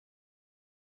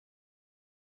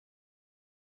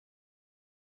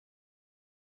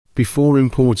before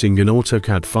importing an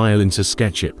AutoCAD file into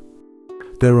Sketchup.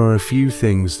 There are a few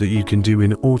things that you can do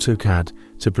in AutoCAD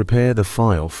to prepare the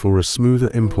file for a smoother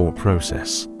import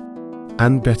process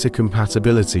and better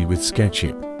compatibility with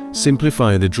Sketchup.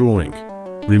 Simplify the drawing.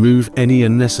 Remove any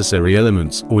unnecessary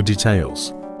elements or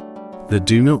details that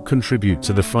do not contribute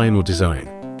to the final design.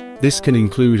 This can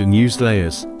include unused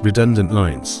layers, redundant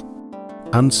lines,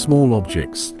 and small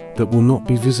objects that will not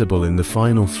be visible in the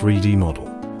final 3D model.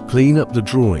 Clean up the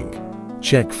drawing.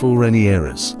 Check for any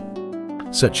errors,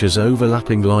 such as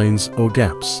overlapping lines or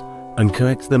gaps, and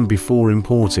correct them before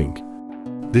importing.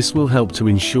 This will help to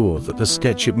ensure that the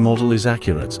Sketchup model is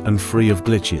accurate and free of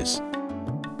glitches.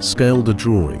 Scale the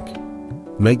drawing.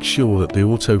 Make sure that the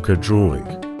AutoCAD drawing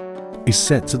is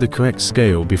set to the correct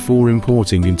scale before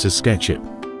importing into Sketchup.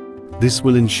 This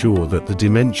will ensure that the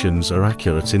dimensions are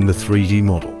accurate in the 3D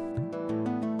model.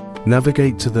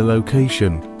 Navigate to the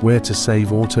location where to save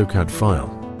AutoCAD file.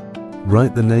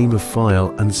 Write the name of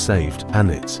file and saved and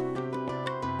it.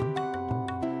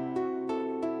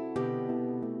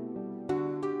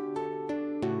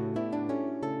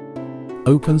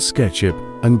 Open Sketchup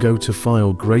and go to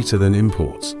File greater than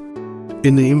Imports.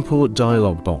 In the Import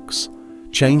dialog box,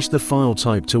 change the file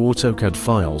type to AutoCAD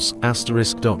Files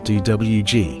 *.dwg,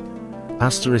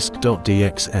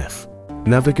 *.dxf.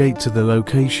 Navigate to the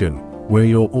location where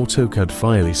your AutoCAD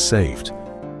file is saved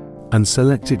and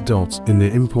select it. In the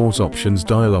Import Options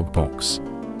dialog box,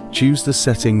 choose the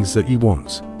settings that you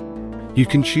want. You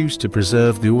can choose to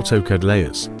preserve the AutoCAD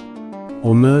layers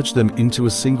or merge them into a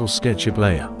single Sketchup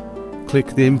layer. Click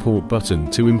the Import button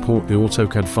to import the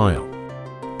AutoCAD file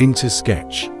into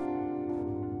Sketch.